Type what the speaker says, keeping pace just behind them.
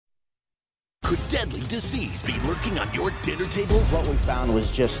Could deadly disease be lurking on your dinner table? What we found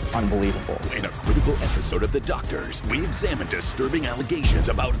was just unbelievable. In a critical episode of The Doctors, we examine disturbing allegations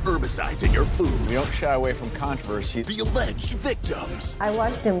about herbicides in your food. We don't shy away from controversy. The alleged victims. I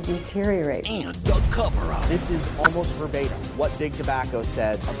watched him deteriorate. And the cover-up. This is almost verbatim what Big Tobacco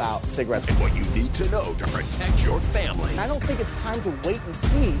said about cigarettes. And what you need to know to protect your family. I don't think it's time to wait and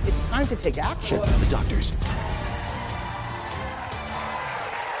see. It's time to take action. The Doctors.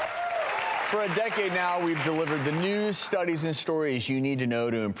 For a decade now, we've delivered the news, studies, and stories you need to know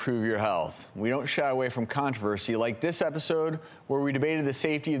to improve your health. We don't shy away from controversy, like this episode where we debated the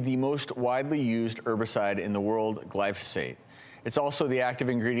safety of the most widely used herbicide in the world, glyphosate. It's also the active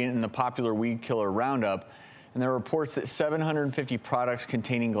ingredient in the popular weed killer Roundup, and there are reports that 750 products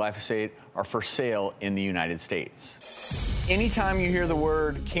containing glyphosate are for sale in the United States. Anytime you hear the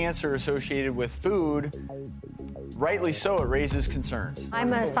word cancer associated with food, rightly so, it raises concerns.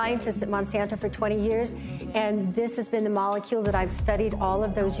 I'm a scientist at Monsanto for 20 years, and this has been the molecule that I've studied all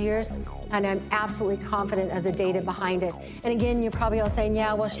of those years, and I'm absolutely confident of the data behind it. And again, you're probably all saying,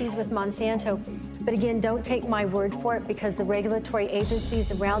 yeah, well, she's with Monsanto. But again, don't take my word for it, because the regulatory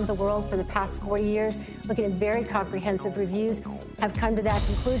agencies around the world for the past 40 years, looking at very comprehensive reviews, have come to that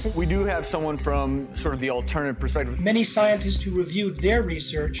conclusion. We do have someone from sort of the alternative perspective. Many scientists who reviewed their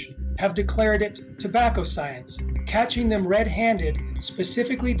research have declared it tobacco science, catching them red-handed,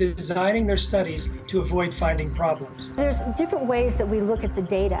 specifically designing their studies to avoid finding problems. There's different ways that we look at the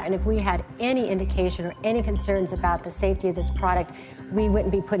data, and if we had any indication or any concerns about the safety of this product, we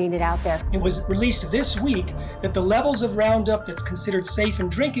wouldn't be putting it out there. It was released this week that the levels of Roundup that's considered safe in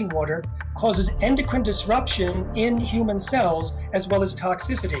drinking water causes endocrine disruption in human cells as well as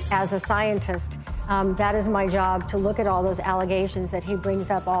toxicity. As a scientist, that is my job, to look at all those allegations that he brings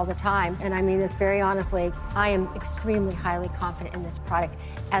up all the time. And I mean this very honestly, I am extremely highly confident in this product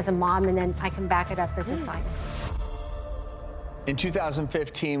as a mom, and then I can back it up as a scientist. In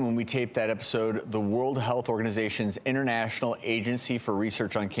 2015, when we taped that episode, the World Health Organization's International Agency for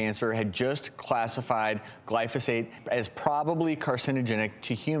Research on Cancer had just classified glyphosate as probably carcinogenic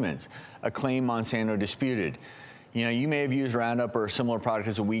to humans, a claim Monsanto disputed. You know, you may have used Roundup or a similar product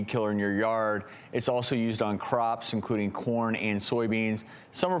as a weed killer in your yard. It's also used on crops, including corn and soybeans.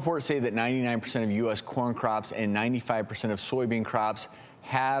 Some reports say that 99% of U.S. corn crops and 95% of soybean crops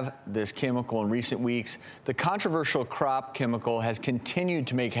have this chemical in recent weeks. The controversial crop chemical has continued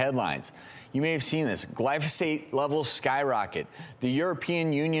to make headlines. You may have seen this. Glyphosate levels skyrocket. The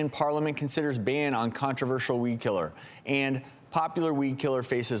European Union Parliament considers ban on controversial weed killer. And popular weed killer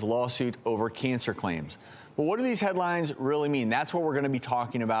faces lawsuit over cancer claims. But what do these headlines really mean? That's what we're going to be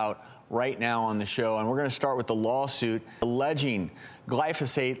talking about right now on the show. And we're going to start with the lawsuit alleging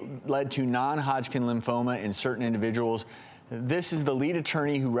glyphosate led to non-Hodgkin lymphoma in certain individuals. This is the lead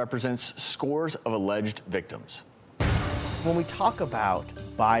attorney who represents scores of alleged victims. When we talk about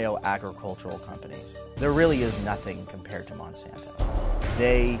bioagricultural companies, there really is nothing compared to Monsanto.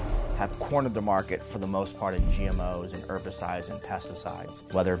 They have cornered the market for the most part in GMOs and herbicides and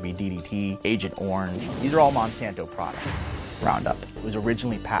pesticides, whether it be DDT, Agent Orange. These are all Monsanto products. Roundup was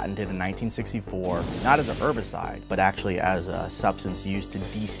originally patented in 1964, not as a herbicide, but actually as a substance used to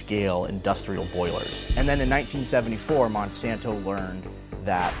descale industrial boilers. And then in 1974, Monsanto learned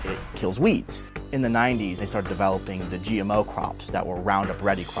that it kills weeds. In the 90s, they started developing the GMO crops that were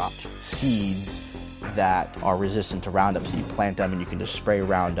Roundup-ready crops, seeds that are resistant to Roundup, so you plant them and you can just spray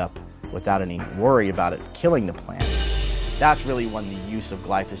Roundup without any worry about it killing the plant. That's really when the use of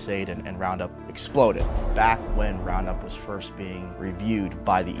glyphosate and Roundup exploded, back when Roundup was first being reviewed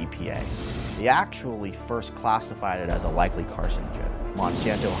by the EPA. They actually first classified it as a likely carcinogen.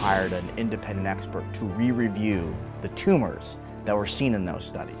 Monsanto hired an independent expert to re-review the tumors that were seen in those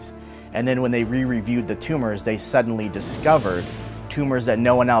studies. And then when they re-reviewed the tumors, they suddenly discovered tumors that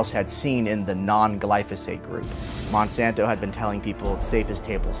no one else had seen in the non-glyphosate group. Monsanto had been telling people it's safe as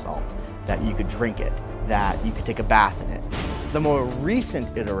table salt, that you could drink it, that you could take a bath in it. The more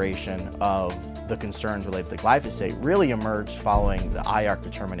recent iteration of the concerns related to glyphosate really emerged following the IARC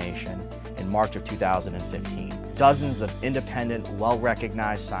determination in March of 2015. Dozens of independent,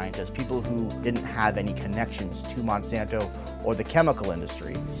 well-recognized scientists, people who didn't have any connections to Monsanto or the chemical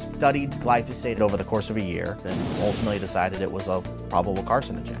industry, studied glyphosate over the course of a year and ultimately decided it was a probable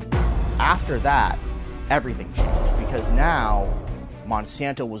carcinogen. After that, everything changed, because now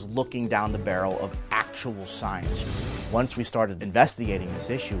Monsanto was looking down the barrel of actual science. Once we started investigating this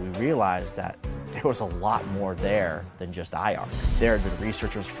issue, we realized that there was a lot more there than just IARC. There had been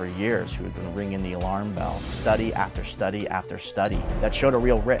researchers for years who had been ringing the alarm bell, study after study after study, that showed a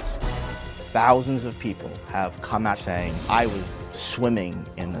real risk. Thousands of people have come out saying, I was swimming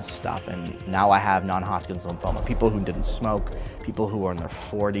in this stuff, and now I have non-Hodgkin's lymphoma. People who didn't smoke, people who are in their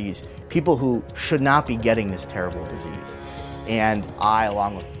 40s, people who should not be getting this terrible disease. And I,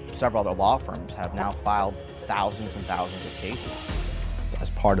 along with several other law firms, have now filed thousands and thousands of cases as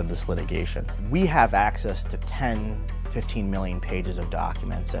part of this litigation. We have access to 15 million pages of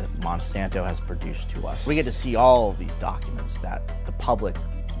documents that Monsanto has produced to us. We get to see all of these documents that the public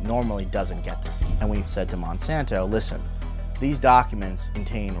normally doesn't get to see. And we've said to Monsanto, listen, these documents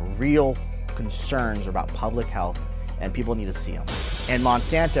contain real concerns about public health and people need to see them. And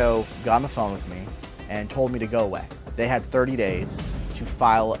Monsanto got on the phone with me and told me to go away. They had 30 days to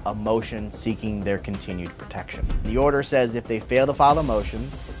file a motion seeking their continued protection. The order says if they fail to file the motion,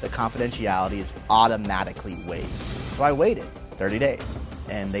 the confidentiality is automatically waived. So I waited 30 days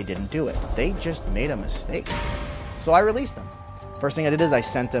and they didn't do it. They just made a mistake. So I released them. First thing I did is I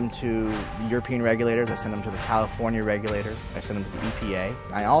sent them to the European regulators, I sent them to the California regulators, I sent them to the EPA.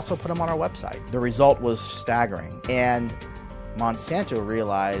 I also put them on our website. The result was staggering, and Monsanto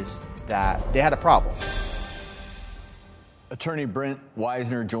realized that they had a problem. Attorney Brent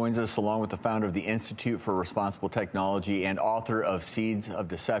Wisner joins us along with the founder of the Institute for Responsible Technology and author of Seeds of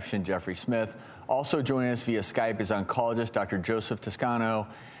Deception, Jeffrey Smith. Also joining us via Skype is oncologist Dr. Joseph Toscano.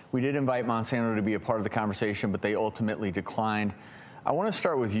 We did invite Monsanto to be a part of the conversation, but they ultimately declined. I want to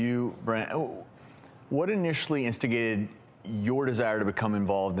start with you, Brent. What initially instigated your desire to become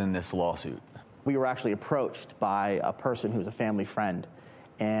involved in this lawsuit? We were actually approached by a person who was a family friend,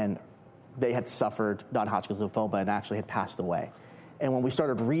 and they had suffered non-Hodgkin's lymphoma and actually had passed away. And when we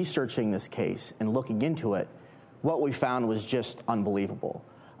started researching this case and looking into it, what we found was just unbelievable.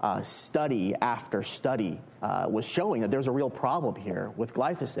 Study after study was showing that there's a real problem here with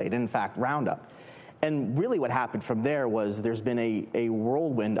glyphosate, and in fact, Roundup. And really what happened from there was there's been a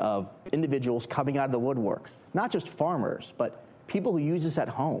whirlwind of individuals coming out of the woodwork, not just farmers, but people who use this at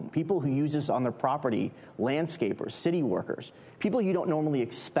home, people who use this on their property, landscapers, city workers, people you don't normally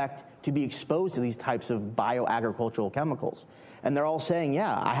expect to be exposed to these types of bioagricultural chemicals. And they're all saying,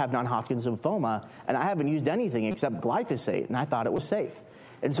 yeah, I have non-Hodgkin's lymphoma, and I haven't used anything except glyphosate, and I thought it was safe.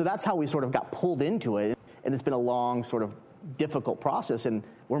 And so that's how we sort of got pulled into it, and it's been a long sort of difficult process, and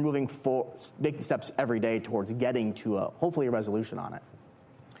we're moving making steps every day towards getting to hopefully a resolution on it.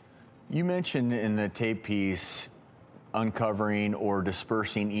 You mentioned in the tape piece uncovering or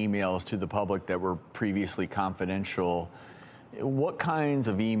dispersing emails to the public that were previously confidential. What kinds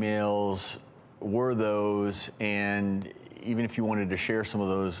of emails were those? And even if you wanted to share some of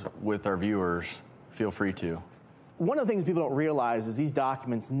those with our viewers, feel free to. One of the things people don't realize is these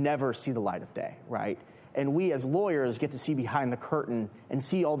documents never see the light of day, right? And we as lawyers get to see behind the curtain and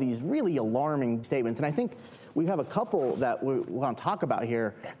see all these really alarming statements. And I think we have a couple that we want to talk about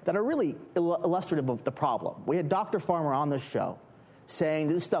here that are really illustrative of the problem. We had Dr. Farmer on this show saying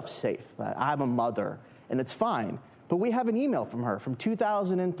this stuff's safe. I have a mother and it's fine. But we have an email from her from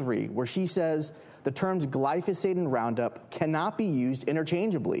 2003 where she says the terms glyphosate and Roundup cannot be used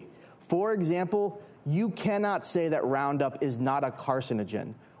interchangeably. For example, you cannot say that Roundup is not a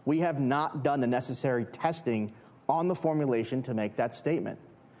carcinogen. We have not done the necessary testing on the formulation to make that statement.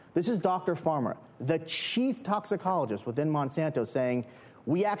 This is Dr. Farmer, the chief toxicologist within Monsanto, saying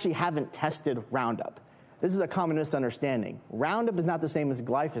we actually haven't tested Roundup. This is a common misunderstanding. Roundup is not the same as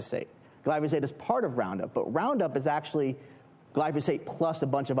glyphosate. Glyphosate is part of Roundup, but Roundup is actually glyphosate plus a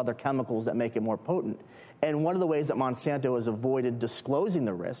bunch of other chemicals that make it more potent. And one of the ways that Monsanto has avoided disclosing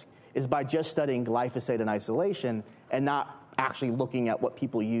the risk is by just studying glyphosate in isolation and not actually looking at what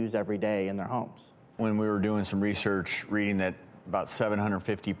people use every day in their homes. When we were doing some research, reading that about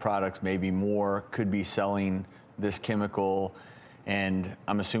 750 products, maybe more, could be selling this chemical, and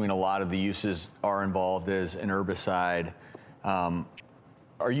I'm assuming a lot of the uses are involved as an herbicide.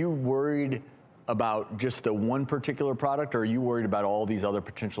 Are you worried about just the one particular product, or are you worried about all these other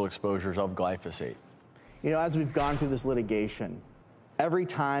potential exposures of glyphosate? You know, as we've gone through this litigation, every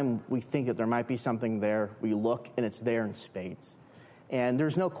time we think that there might be something there, we look and it's there in spades. And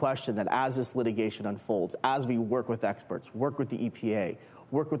there's no question that as this litigation unfolds, as we work with experts, work with the EPA,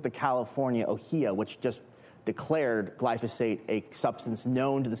 work with the California OHIA, which just declared glyphosate a substance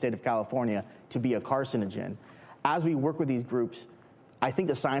known to the state of California to be a carcinogen, as we work with these groups, I think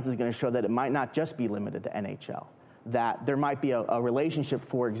the science is going to show that it might not just be limited to NHL, that there might be a relationship,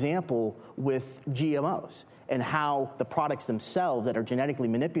 for example, with GMOs and how the products themselves that are genetically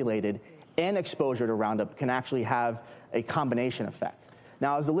manipulated and exposure to Roundup can actually have a combination effect.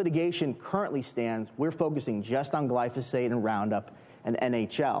 Now, as the litigation currently stands, we're focusing just on glyphosate and Roundup and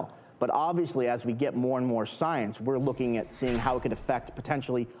NHL. But obviously, as we get more and more science, we're looking at seeing how it could affect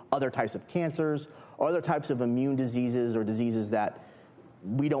potentially other types of cancers or other types of immune diseases or diseases that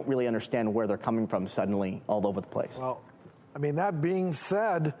we don't really understand where they're coming from suddenly all over the place. Well, I mean, that being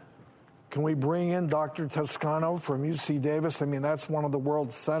said, can we bring in Dr. Toscano from UC Davis? I mean, that's one of the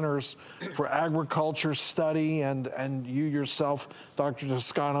world centers for agriculture study, and you yourself, Dr.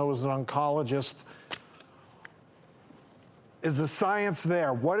 Toscano, is an oncologist. Is the science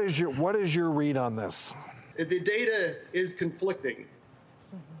there? What is your read on this? The data is conflicting.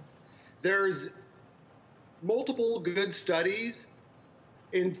 There's multiple good studies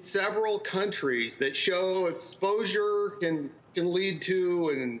in several countries that show exposure can lead to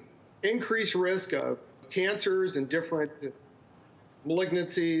an increased risk of cancers and different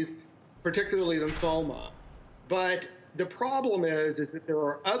malignancies, particularly lymphoma. But the problem is that there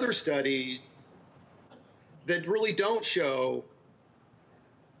are other studies that really don't show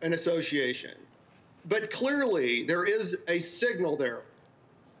an association. But clearly, there is a signal there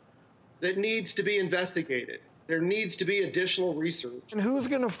that needs to be investigated. There needs to be additional research. And who's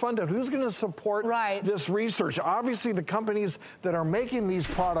going to fund it? Who's going to support this research? Obviously, the companies that are making these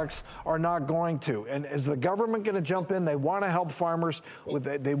products are not going to. And is the government going to jump in? They want to help farmers.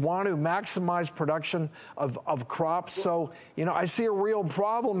 They want to maximize production of crops. So, you know, I see a real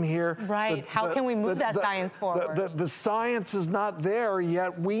problem here. Right. How can we move that science forward? The science is not there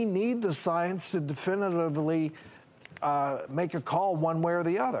yet. We need the science to definitively make a call one way or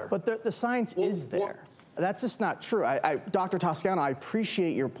the other. But the science is there. That's just not true. Dr. Toscano, I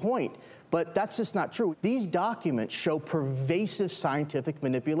appreciate your point, but that's just not true. These documents show pervasive scientific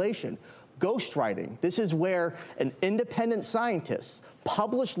manipulation. Ghostwriting. This is where an independent scientist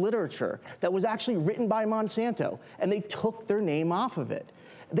published literature that was actually written by Monsanto, and they took their name off of it.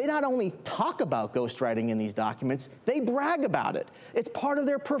 They not only talk about ghostwriting in these documents, they brag about it. It's part of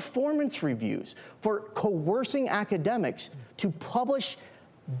their performance reviews for coercing academics to publish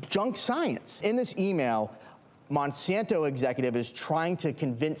junk science. In this email, Monsanto executive is trying to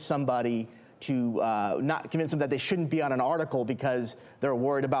convince somebody to not convince them that they shouldn't be on an article because they're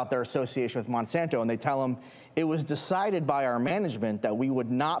worried about their association with Monsanto, and they tell them, it was decided by our management that we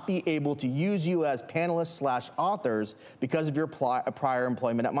would not be able to use you as panelists/authors because of your prior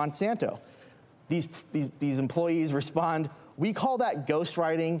employment at Monsanto. These employees respond, we call that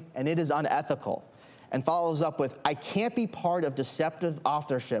ghostwriting, and it is unethical, and follows up with, I can't be part of deceptive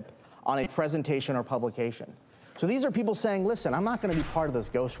authorship on a presentation or publication. So these are people saying, listen, I'm not going to be part of this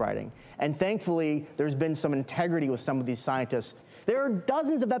ghostwriting. And thankfully, there's been some integrity with some of these scientists. There are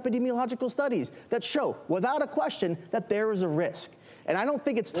dozens of epidemiological studies that show, without a question, that there is a risk. And I don't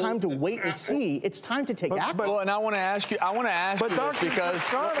think it's time to wait and see. It's time to take action. Well, and I want to ask you this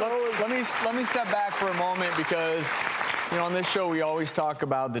because let me step back for a moment because, you know, on this show we always talk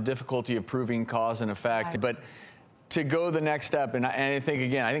about the difficulty of proving cause and effect. Right. But to go the next step, and I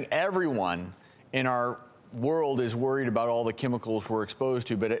think everyone in our world is worried about all the chemicals we're exposed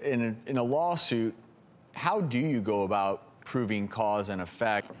to. But in a lawsuit, how do you go about proving cause and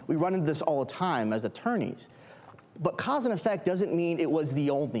effect? We run into this all the time as attorneys. But cause and effect doesn't mean it was the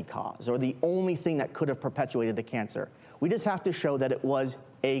only cause or the only thing that could have perpetuated the cancer. We just have to show that it was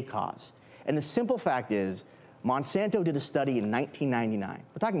a cause. And the simple fact is, Monsanto did a study in 1999.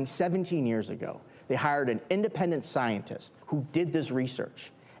 We're talking 17 years ago. They hired an independent scientist who did this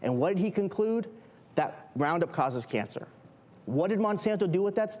research. And what did he conclude? That Roundup causes cancer. What did Monsanto do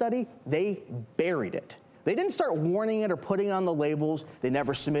with that study? They buried it. They didn't start warning it or putting on the labels. They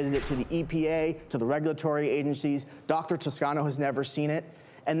never submitted it to the EPA, to the regulatory agencies. Dr. Toscano has never seen it.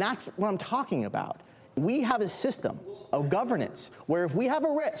 And that's what I'm talking about. We have a system of governance where if we have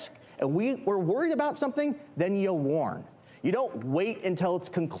a risk and we're worried about something, then you warn. You don't wait until it's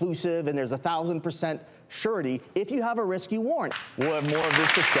conclusive and there's 1,000% surety. If you have a risk, you warn. We'll have more of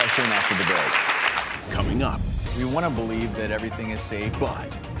this discussion after the break. Coming up. We want to believe that everything is safe.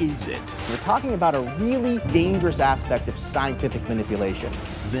 But is it? We're talking about a really dangerous aspect of scientific manipulation.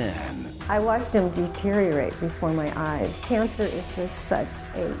 Then. I watched him deteriorate before my eyes. Cancer is just such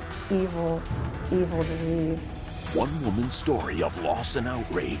an evil, evil disease. One woman's story of loss and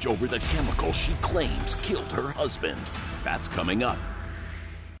outrage over the chemical she claims killed her husband. That's coming up.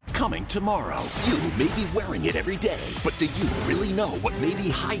 Coming tomorrow. You may be wearing it every day, but do you really know what may be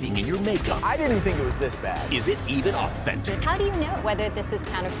hiding in your makeup? I didn't think it was this bad. Is it even authentic? How do you know whether this is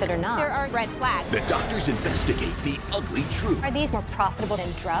counterfeit or not? There are red flags. The doctors investigate the ugly truth. Are these more profitable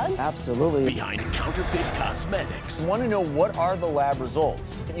than drugs? Absolutely. Behind counterfeit cosmetics. I want to know, what are the lab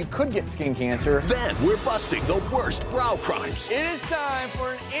results? You could get skin cancer. Then we're busting the worst brow crimes. It is time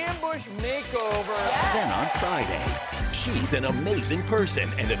for an ambush makeover. Then on Friday, She's an amazing person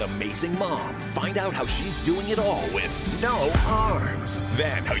and an amazing mom. Find out how she's doing it all with no arms.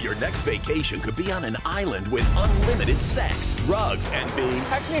 Then how your next vacation could be on an island with unlimited sex, drugs, and be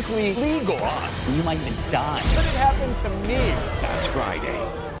technically legal. Plus, you might even die. But it happened to me. That's Friday.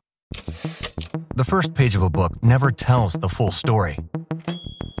 The first page of a book never tells the full story.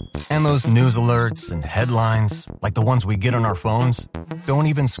 And those news alerts and headlines, like the ones we get on our phones, don't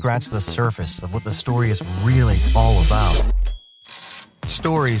even scratch the surface of what the story is really all about.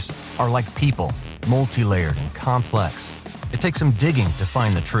 Stories are like people, multi-layered and complex. It takes some digging to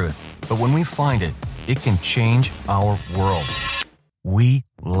find the truth, but when we find it, it can change our world. We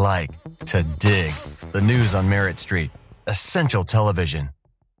like to dig. The news on Merritt Street. Essential television.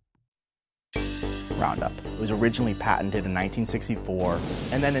 Roundup. It was originally patented in 1964,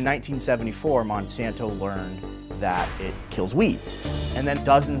 and then in 1974, Monsanto learned that it kills weeds. And then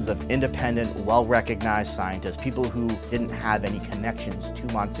dozens of independent, well-recognized scientists, people who didn't have any connections to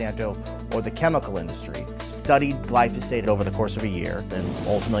Monsanto or the chemical industry, studied glyphosate over the course of a year and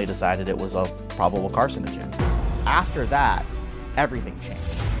ultimately decided it was a probable carcinogen. After that, everything changed.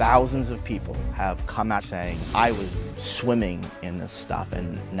 Thousands of people have come out saying, I was swimming in this stuff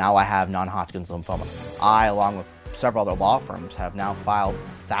and now I have non-Hodgkin's lymphoma. I, along with several other law firms, have now filed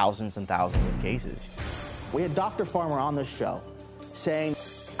thousands and thousands of cases. We had Dr. Farmer on this show saying,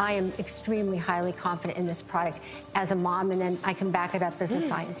 I am extremely highly confident in this product as a mom, and then I can back it up as a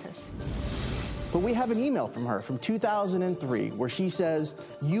scientist. But we have an email from her from 2003 where she says,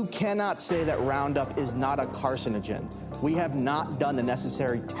 you cannot say that Roundup is not a carcinogen. We have not done the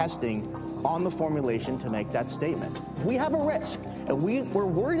necessary testing on the formulation to make that statement. If we have a risk and we're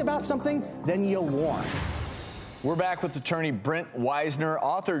worried about something, then you warn. We're back with attorney Brent Wisner,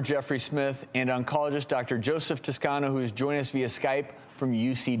 author Jeffrey Smith, and oncologist Dr. Joseph Toscano, who is joining us via Skype from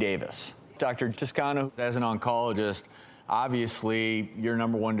UC Davis. Dr. Toscano, as an oncologist, obviously your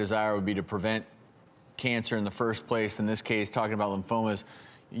number one desire would be to prevent cancer in the first place. In this case, talking about lymphomas,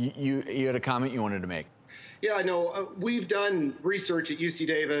 you had a comment you wanted to make. Yeah, I know. We've done research at UC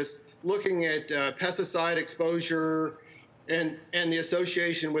Davis looking at pesticide exposure and the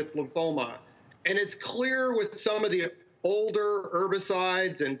association with lymphoma. And it's clear with some of the older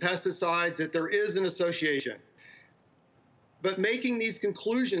herbicides and pesticides that there is an association. But making these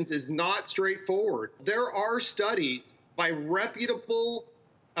conclusions is not straightforward. There are studies by reputable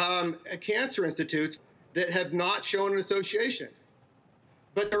cancer institutes that have not shown an association.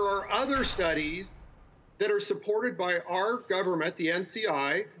 But there are other studies that are supported by our government, the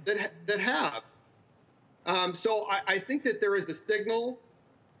NCI, that have. So I think that there is a signal.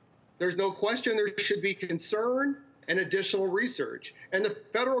 There's no question there should be concern and additional research. And the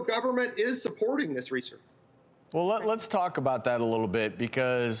federal government is supporting this research. Well, let's talk about that a little bit,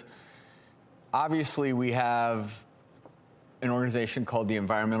 because obviously we have an organization called the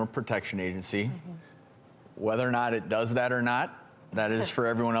Environmental Protection Agency. Mm-hmm. Whether or not it does that or not, that is for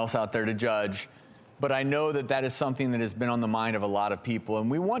everyone else out there to judge. But I know that that is something that has been on the mind of a lot of people.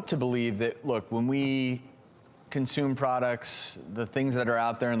 And we want to believe that, look, when we consume products, the things that are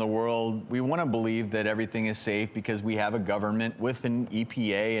out there in the world, we want to believe that everything is safe because we have a government with an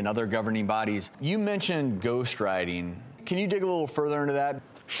EPA and other governing bodies. You mentioned ghostwriting. Can you dig a little further into that?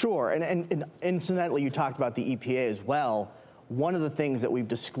 Sure, and incidentally, you talked about the EPA as well. One of the things that we've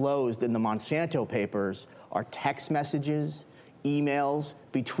disclosed in the Monsanto papers are text messages, emails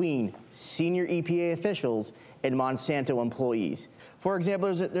between senior EPA officials and Monsanto employees. For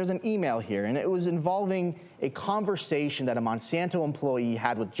example, there's an email here, and it was involving a conversation that a Monsanto employee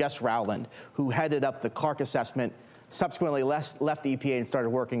had with Jess Rowland, who headed up the CARC assessment, subsequently left the EPA and started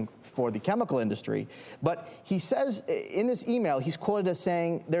working for the chemical industry. But he says in this email, he's quoted as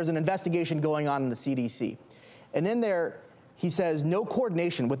saying there's an investigation going on in the CDC. And in there, he says no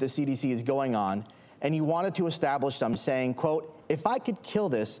coordination with the CDC is going on, and he wanted to establish some, saying, quote, if I could kill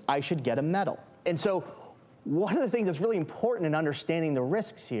this, I should get a medal. And so one of the things that's really important in understanding the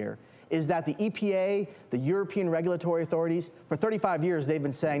risks here is that the EPA, the European regulatory authorities, for 35 years, they've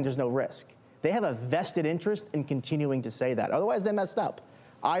been saying there's no risk. They have a vested interest in continuing to say that. Otherwise, they messed up.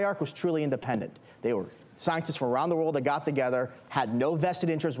 IARC was truly independent. They were scientists from around the world that got together, had no vested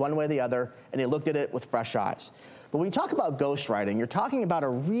interest one way or the other, and they looked at it with fresh eyes. But when you talk about ghostwriting, you're talking about a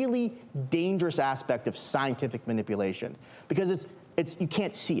really dangerous aspect of scientific manipulation, because you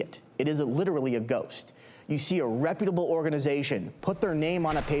can't see it. It is literally a ghost. You see a reputable organization put their name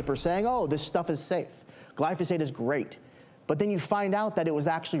on a paper saying, oh, this stuff is safe. Glyphosate is great. But then you find out that it was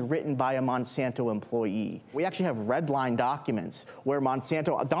actually written by a Monsanto employee. We actually have red line documents where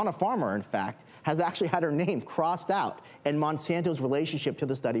Monsanto, Donna Farmer, in fact, has actually had her name crossed out and Monsanto's relationship to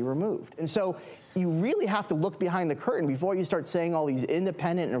the study removed. And so you really have to look behind the curtain before you start saying all these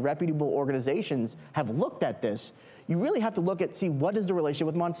independent and reputable organizations have looked at this. You really have to look at, see, what is the relationship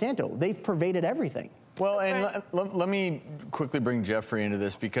with Monsanto? They've pervaded everything. Well, and let me quickly bring Jeffrey into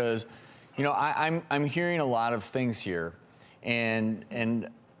this because, you know, I'm hearing a lot of things here. And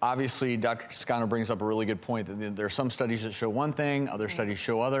obviously, Dr. Toscano brings up a really good point that there are some studies that show one thing, other studies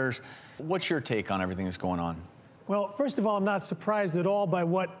show others. What's your take on everything that's going on? Well, first of all, I'm not surprised at all by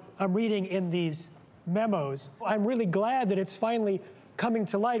what I'm reading in these memos. I'm really glad that it's finally coming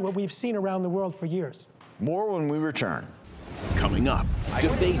to light what we've seen around the world for years. More when we return. Coming up,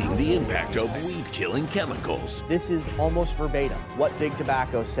 debating the impact of weed-killing chemicals. This is almost verbatim what Big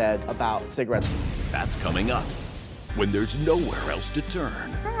Tobacco said about cigarettes. That's coming up when there's nowhere else to turn.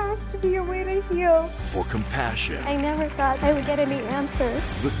 There has to be a way to heal. For compassion. I never thought I would get any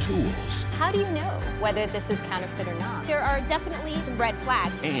answers. The tools. How do you know whether this is counterfeit or not? There are definitely some red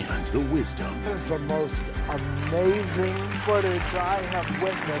flags. And the wisdom. This is the most amazing footage I have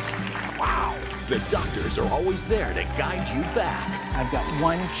witnessed. Wow. The doctors are always there to guide you back. I've got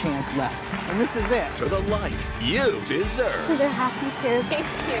one chance left, and this is it. To the life you deserve. They're happy too. Thank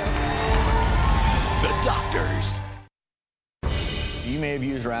you. The doctors. You may have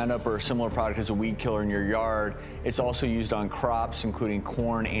used Roundup or a similar product as a weed killer in your yard. It's also used on crops, including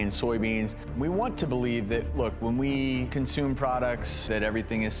corn and soybeans. We want to believe that, look, when we consume products, that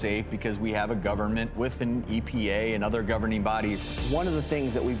everything is safe because we have a government with an EPA and other governing bodies. One of the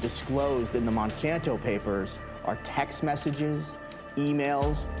things that we've disclosed in the Monsanto papers are text messages,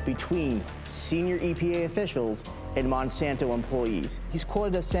 emails between senior EPA officials and Monsanto employees. He's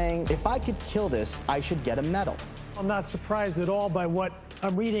quoted as saying, "If I could kill this, I should get a medal." I'm not surprised at all by what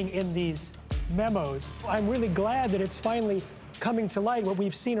I'm reading in these memos. I'm really glad that it's finally coming to light what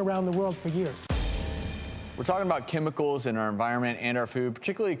we've seen around the world for years. We're talking about chemicals in our environment and our food,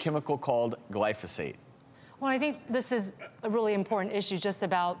 particularly a chemical called glyphosate. Well, I think this is a really important issue, just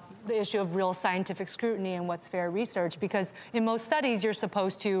about the issue of real scientific scrutiny and what's fair research, because in most studies, you're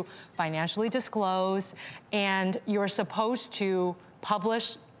supposed to financially disclose and you're supposed to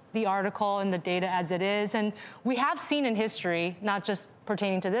publish the article and the data as it is. And we have seen in history, not just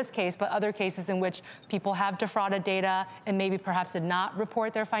pertaining to this case, but other cases in which people have defrauded data and maybe perhaps did not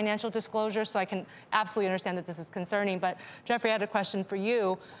report their financial disclosure. So I can absolutely understand that this is concerning. But Jeffrey, I had a question for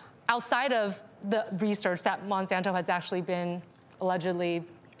you. Outside of the research that Monsanto has actually been allegedly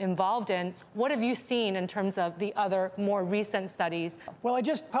involved in, what have you seen in terms of the other more recent studies? Well, I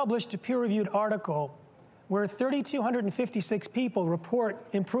just published a peer-reviewed article where 3,256 people report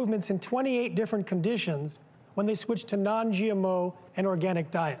improvements in 28 different conditions when they switch to non-GMO and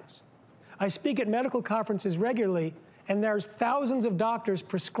organic diets. I speak at medical conferences regularly, and there's thousands of doctors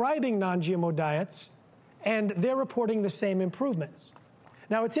prescribing non-GMO diets, and they're reporting the same improvements.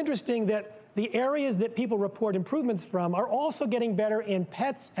 Now, it's interesting that the areas that people report improvements from are also getting better in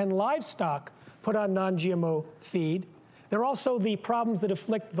pets and livestock put on non-GMO feed. There are also the problems that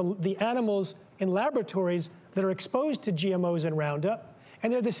afflict the animals in laboratories that are exposed to GMOs and Roundup,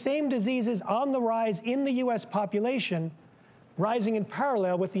 and they're the same diseases on the rise in the US population, rising in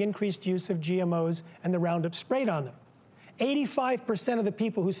parallel with the increased use of GMOs and the Roundup sprayed on them. 85% of the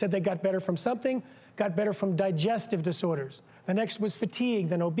people who said they got better from something got better from digestive disorders. The next was fatigue,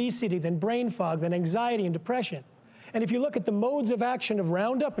 then obesity, then brain fog, then anxiety and depression. And if you look at the modes of action of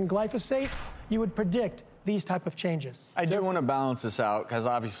Roundup and glyphosate, you would predict these type of changes. I do want to balance this out because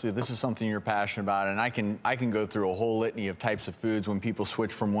obviously this is something you're passionate about, and I can go through a whole litany of types of foods. When people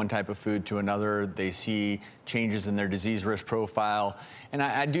switch from one type of food to another, they see changes in their disease risk profile. And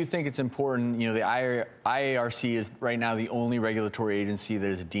I do think it's important, you know, the IARC is right now the only regulatory agency that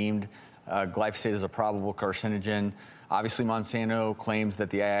has deemed glyphosate as a probable carcinogen. Obviously, Monsanto claims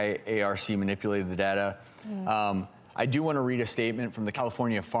that the IARC manipulated the data. I do want to read a statement from the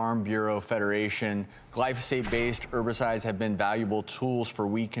California Farm Bureau Federation. Glyphosate-based herbicides have been valuable tools for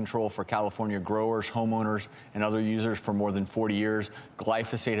weed control for California growers, homeowners, and other users for more than 40 years.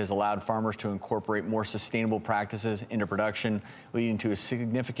 Glyphosate has allowed farmers to incorporate more sustainable practices into production, leading to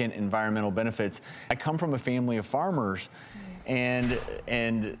significant environmental benefits. I come from a family of farmers, and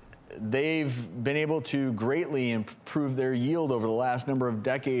they've been able to greatly improve their yield over the last number of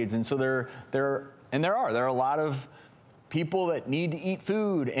decades. And so there are a lot of people that need to eat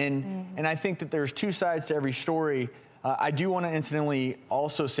food. And I think that there's two sides to every story. I do want to incidentally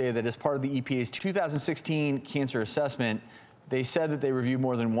also say that as part of the EPA's 2016 cancer assessment, They said that they reviewed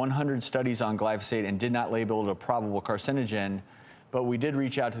more than 100 studies on glyphosate and did not label it a probable carcinogen, but we did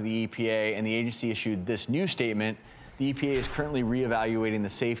reach out to the EPA, and the agency issued this new statement. The EPA is currently reevaluating the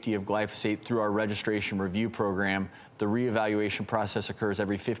safety of glyphosate through our registration review program. The reevaluation process occurs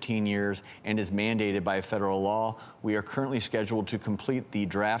every 15 years and is mandated by federal law. We are currently scheduled to complete the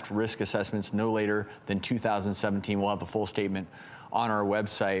draft risk assessments no later than 2017. We'll have the full statement on our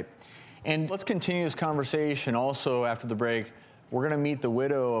website. And let's continue this conversation also after the break. We're going to meet the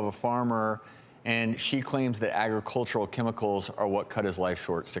widow of a farmer, and she claims that agricultural chemicals are what cut his life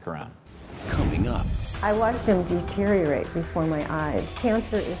short. Stick around. Coming up. I watched him deteriorate before my eyes.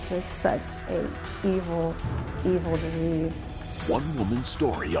 Cancer is just such an evil, evil disease. One woman's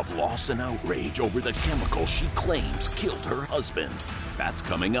story of loss and outrage over the chemical she claims killed her husband. That's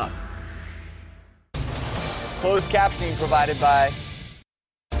coming up. Closed captioning provided by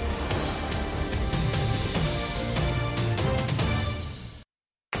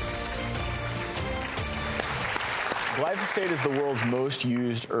Glyphosate is the world's most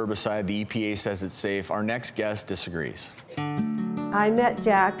used herbicide. The EPA says it's safe. Our next guest disagrees. I met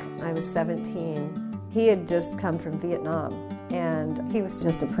Jack, I was 17. He had just come from Vietnam, and he was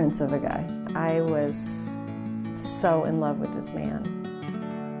just a prince of a guy. I was so in love with this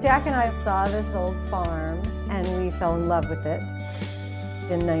man. Jack and I saw this old farm, and we fell in love with it.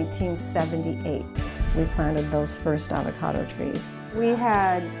 In 1978, we planted those first avocado trees. We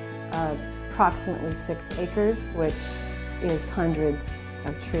had approximately 6 acres, which is hundreds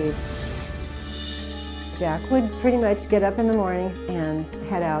of trees. Jack would pretty much get up in the morning and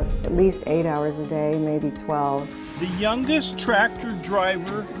head out at least 8 hours a day, maybe 12. The youngest tractor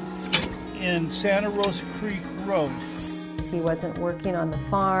driver in Santa Rosa Creek Road. He wasn't working on the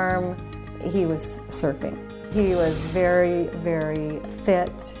farm, he was surfing. He was very, very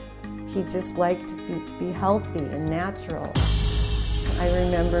fit. He just liked to be healthy and natural. I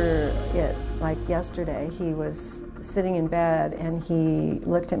remember it like yesterday. He was sitting in bed and he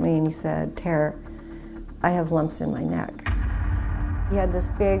looked at me and he said, "Tara, I have lumps in my neck." He had this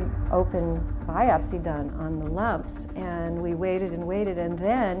big open biopsy done on the lumps, and we waited and waited, and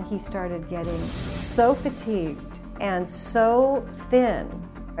then he started getting so fatigued and so thin.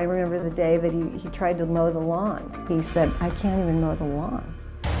 I remember the day that he tried to mow the lawn. He said, "I can't even mow the lawn."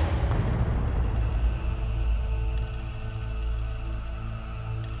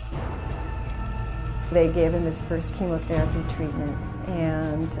 They gave him his first chemotherapy treatment,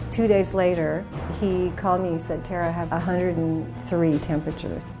 and 2 days later, he called me and said, "Tara, I have 103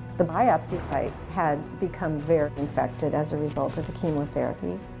 temperature." The biopsy site had become very infected as a result of the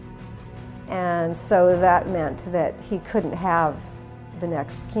chemotherapy. And so that meant that he couldn't have the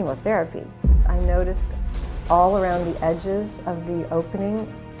next chemotherapy. I noticed all around the edges of the opening,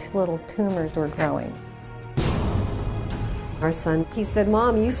 2 little tumors were growing. Our son, he said,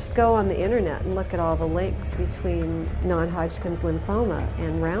 "Mom, you should go on the internet and look at all the links between non-Hodgkin's lymphoma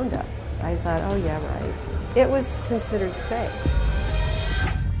and Roundup." I thought, oh yeah, right. It was considered safe.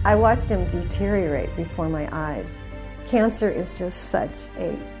 I watched him deteriorate before my eyes. Cancer is just such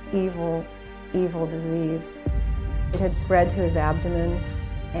an evil, evil disease. It had spread to his abdomen,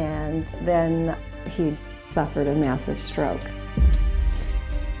 and then he suffered a massive stroke.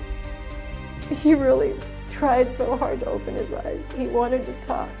 He really tried so hard to open his eyes. He wanted to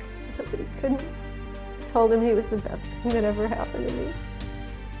talk, but he couldn't. I told him he was the best thing that ever happened to me.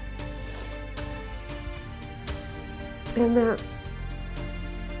 And that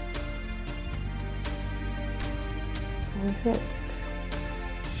was it.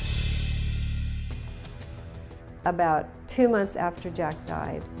 About 2 months after Jack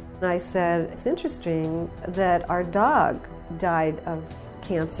died, I said, "It's interesting that our dog died of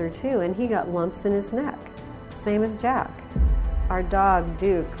cancer too, and he got lumps in his neck, same as Jack." Our dog,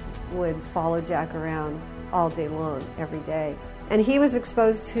 Duke, would follow Jack around all day long, every day. And he was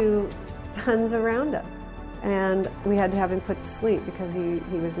exposed to tons of Roundup. And we had to have him put to sleep because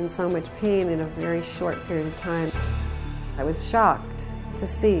he was in so much pain in a very short period of time. I was shocked to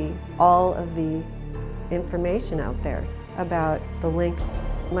see all of the information out there about the link.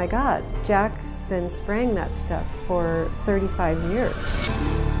 My God, Jack's been spraying that stuff for 35 years.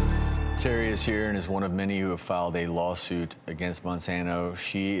 Terry is here and is one of many who have filed a lawsuit against Monsanto.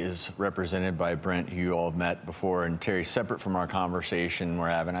 She is represented by Brent, who you all have met before. And Terry, separate from our conversation we're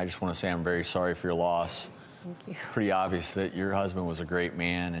having, I just want to say I'm very sorry for your loss. Thank you. Pretty obvious that your husband was a great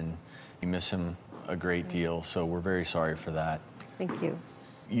man and you miss him a great deal. So we're very sorry for that. Thank you.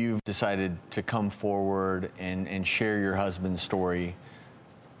 You've decided to come forward and share your husband's story.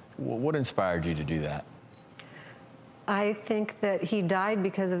 What inspired you to do that? I think that he died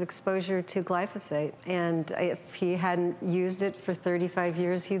because of exposure to glyphosate. And if he hadn't used it for 35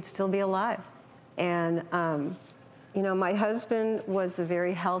 years, he'd still be alive. And, you know, my husband was a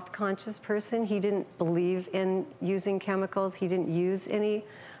very health-conscious person. He didn't believe in using chemicals. He didn't use any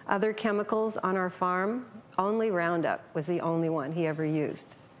other chemicals on our farm. Only Roundup was the only one he ever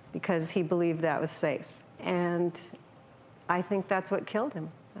used because he believed that was safe. And I think that's what killed him.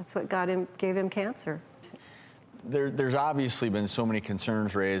 That's what gave him cancer. There's obviously been so many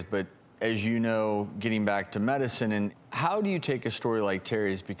concerns raised, but as you know, getting back to medicine, and how do you take a story like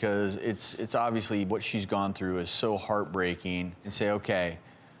Terry's, because it's obviously what she's gone through is so heartbreaking, and say, okay,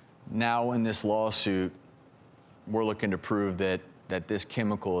 now in this lawsuit, we're looking to prove that this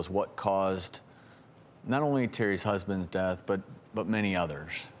chemical is what caused not only Terry's husband's death, but many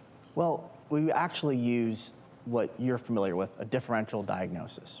others? Well, We actually use what you're familiar with, a differential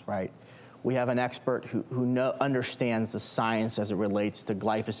diagnosis, right? We have an expert who understands the science as it relates to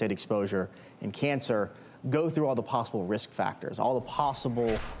glyphosate exposure and cancer, go through all the possible risk factors, all the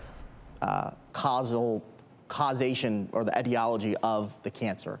possible causation or the etiology of the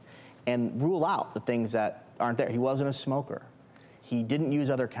cancer, and rule out the things that aren't there. He wasn't a smoker. He didn't use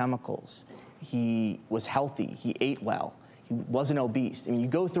other chemicals. He was healthy. He ate well. He wasn't obese. I mean, you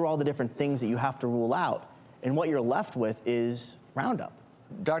go through all the different things that you have to rule out, and what you're left with is Roundup.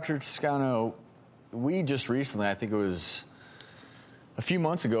 Dr. Toscano, we just recently, I think it was a few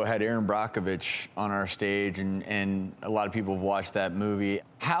months ago, had Aaron Brockovich on our stage, and a lot of people have watched that movie.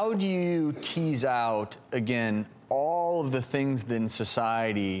 How do you tease out, again, all of the things in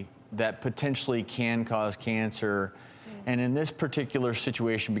society that potentially can cause cancer? And in this particular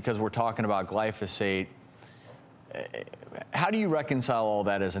situation, because we're talking about glyphosate, how do you reconcile all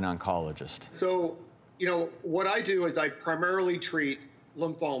that as an oncologist? So, you know, what I do is I primarily treat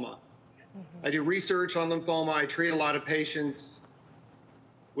lymphoma. I do research on lymphoma. I treat a lot of patients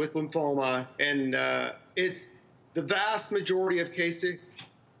with lymphoma, and it's the vast majority of cases,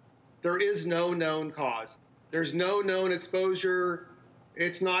 there is no known cause. There's no known exposure.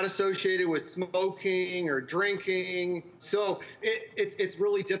 It's not associated with smoking or drinking. So it's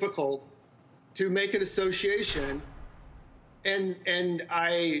really difficult to make an association. And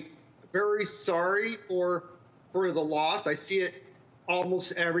I'm very sorry for the loss. I see it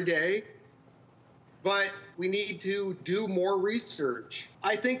almost every day. But we need to do more research.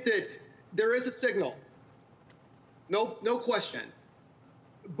 I think that there is a signal, no question.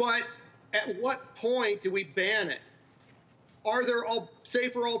 But at what point do we ban it? Are there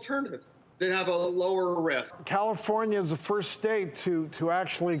safer alternatives that have a lower risk? California is the first state to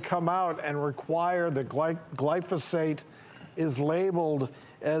actually come out and require that glyphosate is labeled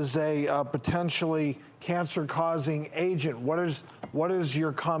as a potentially cancer-causing agent. What is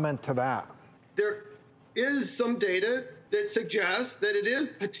your comment to that? There is some data that suggests that it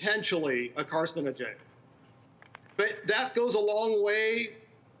is potentially a carcinogen. But that goes a long way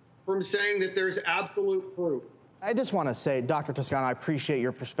from saying that there's absolute proof. I just want to say, Dr. Toscano, I appreciate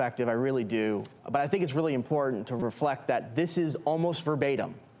your perspective, I really do. But I think it's really important to reflect that this is almost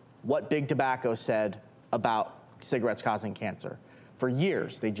verbatim what Big Tobacco said about cigarettes causing cancer. For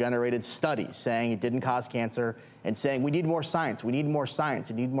years, they generated studies saying it didn't cause cancer and saying we need more science, we need more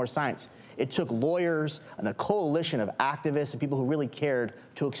science, we need more science. It took lawyers and a coalition of activists and people who really cared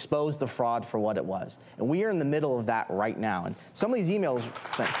to expose the fraud for what it was. And we are in the middle of that right now. And some of these emails...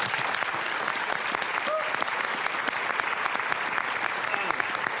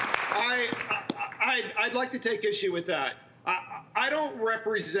 I'd like to take issue with that. I don't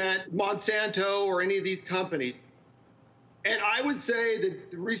represent Monsanto or any of these companies. And I would say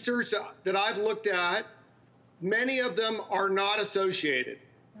that the research that I've looked at, many of them are not associated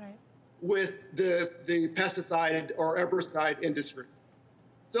with the pesticide or herbicide industry.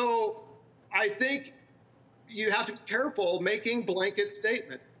 So I think you have to be careful making blanket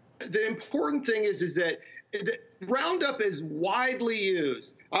statements. The important thing is that Roundup is widely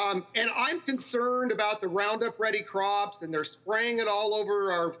used. And I'm concerned about the Roundup Ready crops, and they're spraying it all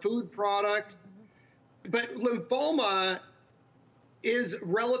over our food products. But lymphoma is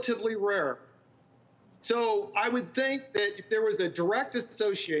relatively rare. So I would think that if there was a direct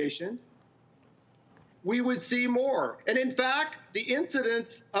association, we would see more. And in fact, the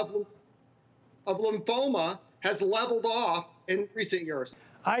incidence of lymphoma has leveled off in recent years.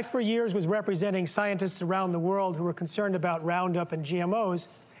 I, for years, was representing scientists around the world who were concerned about Roundup and GMOs,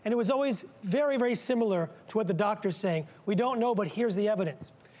 and it was always very, very similar to what the doctor's saying. We don't know, but here's the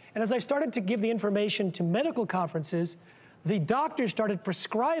evidence. And as I started to give the information to medical conferences, the doctors started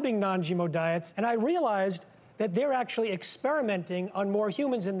prescribing non-GMO diets, and I realized that they're actually experimenting on more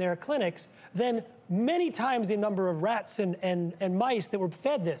humans in their clinics than many times the number of rats and mice that were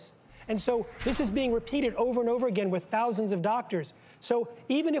fed this. And so this is being repeated over and over again with thousands of doctors. So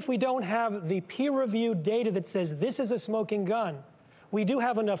even if we don't have the peer-reviewed data that says this is a smoking gun, we do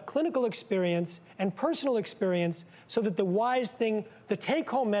have enough clinical experience and personal experience so that the wise thing, the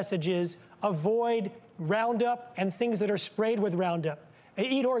take-home message is avoid Roundup and things that are sprayed with Roundup.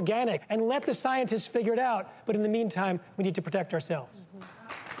 Eat organic and let the scientists figure it out. But in the meantime, we need to protect ourselves.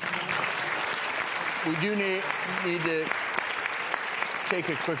 We do need to take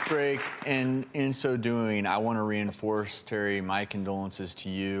a quick break, and in so doing, I want to reinforce, Terry, my condolences to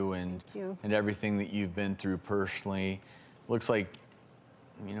you and everything that you've been through personally. Looks like,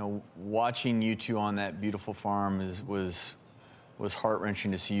 you know, watching you two on that beautiful farm was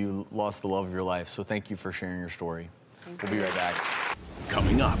heart-wrenching to see you lost the love of your life. So thank you for sharing your story. We'll be right back.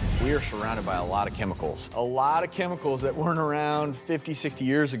 Coming up, we are surrounded by a lot of chemicals. A lot of chemicals that weren't around 50, 60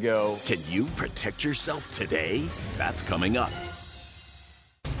 years ago. Can you protect yourself today? That's coming up.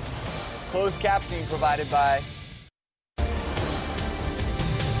 Closed captioning provided by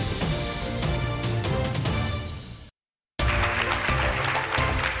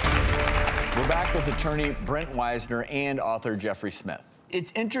We're back with attorney Brent Weisner and author Jeffrey Smith.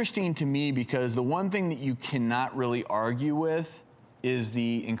 It's interesting to me because the one thing that you cannot really argue with is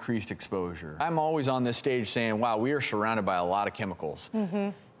the increased exposure. I'm always on this stage saying, wow, we are surrounded by a lot of chemicals.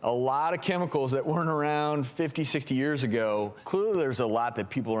 A lot of chemicals that weren't around 50, 60 years ago. Clearly there's a lot that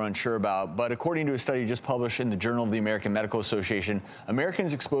people are unsure about, but according to a study just published in the Journal of the American Medical Association,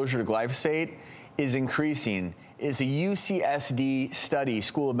 Americans' exposure to glyphosate is increasing. It's a UCSD study,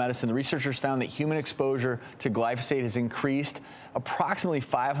 School of Medicine. The researchers found that human exposure to glyphosate has increased approximately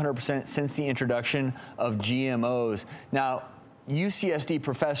 500% since the introduction of GMOs. Now, UCSD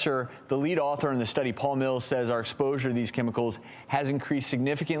professor, the lead author in the study, Paul Mills, says our exposure to these chemicals has increased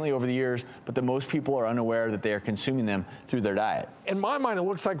significantly over the years, but that most people are unaware that they are consuming them through their diet. In my mind, it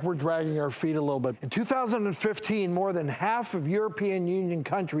looks like we're dragging our feet a little bit. In 2015, more than half of European Union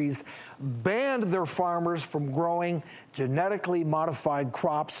countries banned their farmers from growing genetically modified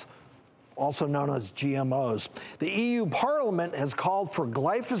crops, also known as GMOs. The EU Parliament has called for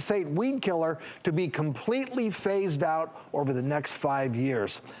glyphosate weed killer to be completely phased out over the next 5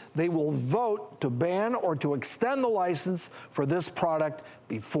 years. They will vote to ban or to extend the license for this product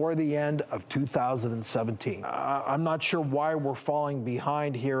before the end of 2017. I'm not sure why we're falling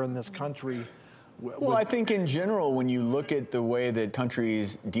behind here in this country. Well, I think in general, when you look at the way that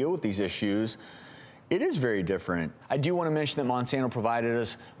countries deal with these issues, it is very different. I do want to mention that Monsanto provided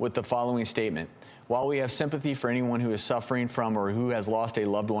us with the following statement. While we have sympathy for anyone who is suffering from or who has lost a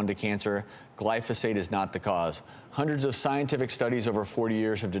loved one to cancer, glyphosate is not the cause. Hundreds of scientific studies over 40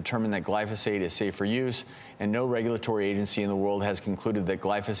 years have determined that glyphosate is safe for use, and no regulatory agency in the world has concluded that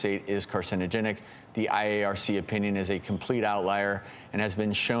glyphosate is carcinogenic. The IARC opinion is a complete outlier and has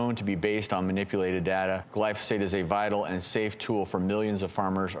been shown to be based on manipulated data. Glyphosate is a vital and safe tool for millions of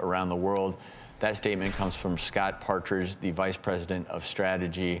farmers around the world. That statement comes from Scott Partridge, the Vice President of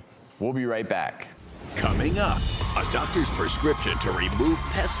Strategy. We'll be right back. Coming up, a doctor's prescription to remove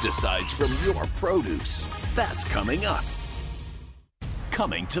pesticides from your produce. That's coming up.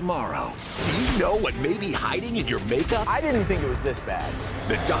 Coming tomorrow. Do you know what may be hiding in your makeup? I didn't think it was this bad.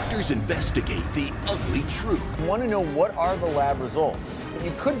 The doctors investigate the ugly truth. I want to know what are the lab results.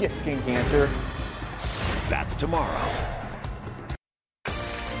 You could get skin cancer. That's tomorrow.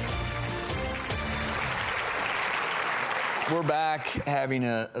 We're back having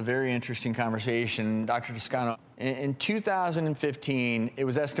a very interesting conversation. Dr. Toscano, in 2015, it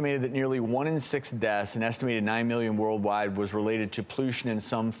was estimated that nearly 1 in 6 deaths, an estimated 9 million worldwide, was related to pollution in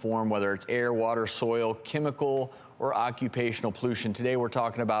some form, whether it's air, water, soil, chemical, or occupational pollution. Today, we're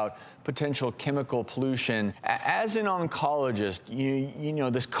talking about potential chemical pollution. As an oncologist, you know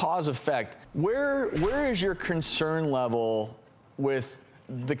this cause-effect. Where is your concern level with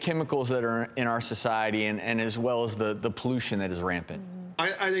the chemicals that are in our society and as well as the pollution that is rampant?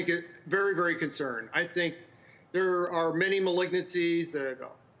 I think it's very, very concerned. I think there are many malignancies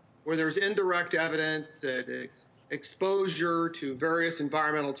where there's indirect evidence that exposure to various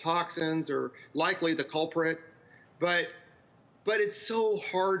environmental toxins are likely the culprit, but it's so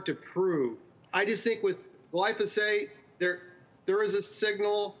hard to prove. I just think with glyphosate, there is a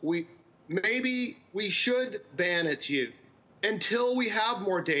signal. Maybe we should ban its use until we have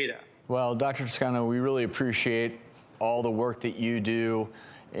more data. Well, Dr. Toscano, we really appreciate all the work that you do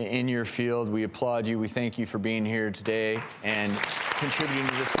in your field. We applaud you. We thank you for being here today and contributing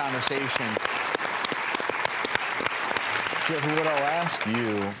to this conversation. Jeffrey, what I'll ask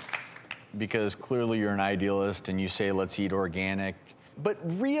you, because clearly you're an idealist and you say let's eat organic, but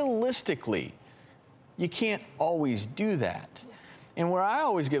realistically, you can't always do that. And where I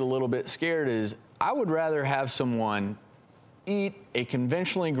always get a little bit scared is I would rather have someone eat a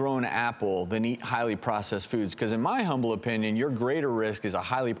conventionally grown apple than eat highly processed foods. Because in my humble opinion, your greater risk is a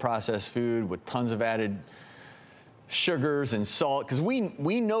highly processed food with tons of added sugars and salt, because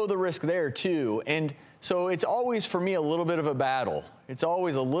we know the risk there too. And so it's always, for me, a little bit of a battle. It's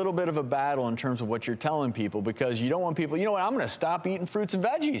always a little bit of a battle in terms of what you're telling people, because you don't want people, you know what, I'm going to stop eating fruits and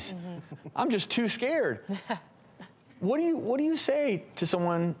veggies. I'm just too scared. What do you say to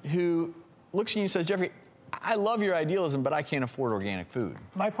someone who looks at you and says, Jeffrey, I love your idealism, but I can't afford organic food?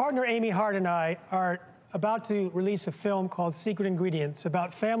 My partner Amy Hart and I are about to release a film called Secret Ingredients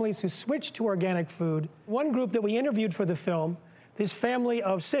about families who switched to organic food. One group that we interviewed for the film, this family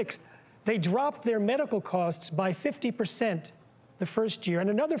of 6, they dropped their medical costs by 50% the first year and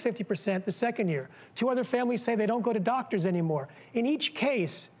another 50% the second year. 2 other families say they don't go to doctors anymore. In each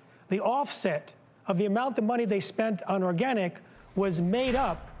case, the offset of the amount of money they spent on organic was made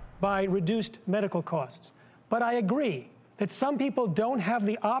up by reduced medical costs. But I agree that some people don't have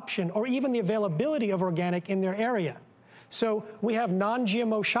the option or even the availability of organic in their area. So we have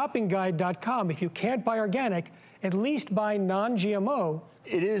non-GMOshoppingguide.com. If you can't buy organic, at least buy non-GMO.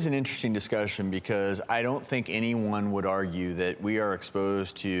 It is an interesting discussion, because I don't think anyone would argue that we are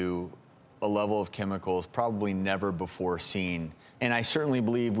exposed to a level of chemicals probably never before seen. And I certainly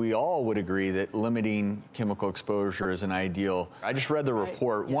believe we all would agree that limiting chemical exposure is an ideal. I just read the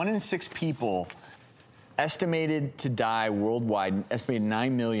report. 1 in 6 people estimated to die worldwide, estimated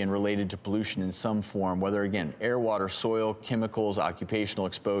 9 million related to pollution in some form, whether, again, air, water, soil, chemicals, occupational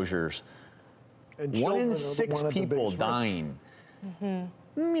exposures. 1 in 6 people dying. You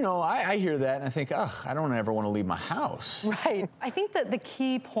know, I hear that and I think, ugh, I don't ever want to leave my house. Right. I think that the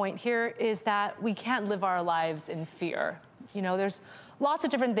key point here is that we can't live our lives in fear. You know, there's lots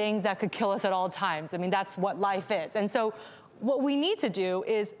of different things that could kill us at all times. I mean, that's what life is. And so what we need to do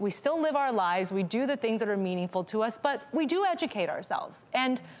is we still live our lives, we do the things that are meaningful to us, but we do educate ourselves,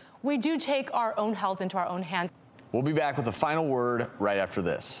 and we do take our own health into our own hands. We'll be back with a final word right after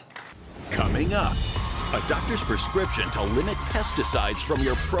this. Coming up, a doctor's prescription to limit pesticides from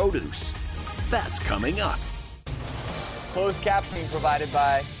your produce. That's coming up. Closed captioning provided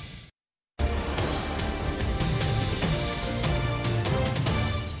by...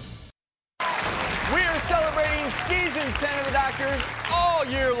 Celebrating season 10 of the Doctors all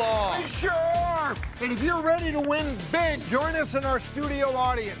year long. We sure are. And if you're ready to win big, join us in our studio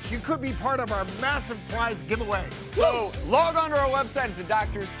audience. You could be part of our massive prize giveaway. So log on to our website at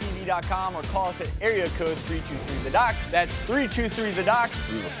thedoctorstv.com or call us at area code 323-THE-DOCS. That's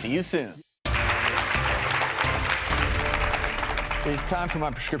 323-THE-DOCS. We will see you soon. It's time for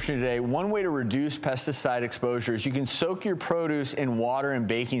my prescription today. One way to reduce pesticide exposure is you can soak your produce in water and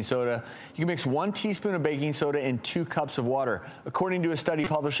baking soda. You can mix 1 teaspoon of baking soda in 2 cups of water. According to a study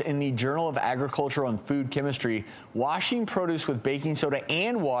published in the Journal of Agricultural and Food Chemistry, washing produce with baking soda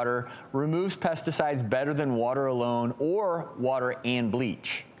and water removes pesticides better than water alone or water and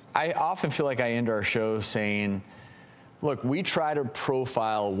bleach. I often feel like I end our show saying, look, we try to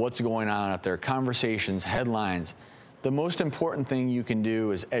profile what's going on out there, conversations, headlines. The most important thing you can do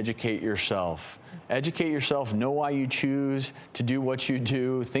is educate yourself. Educate yourself, know why you choose to do what you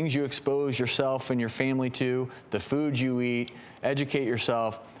do, things you expose yourself and your family to, the foods you eat. Educate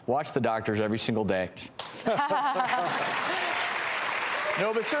yourself. Watch the doctors every single day.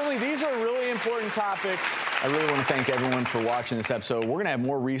 No, but certainly these are really important topics. I really want to thank everyone for watching this episode. We're going to have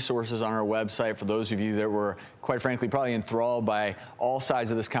more resources on our website for those of you that were, quite frankly, probably enthralled by all sides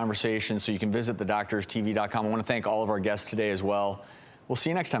of this conversation, so you can visit thedoctorstv.com. I want to thank all of our guests today as well. We'll see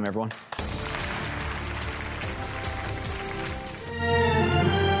you next time, everyone.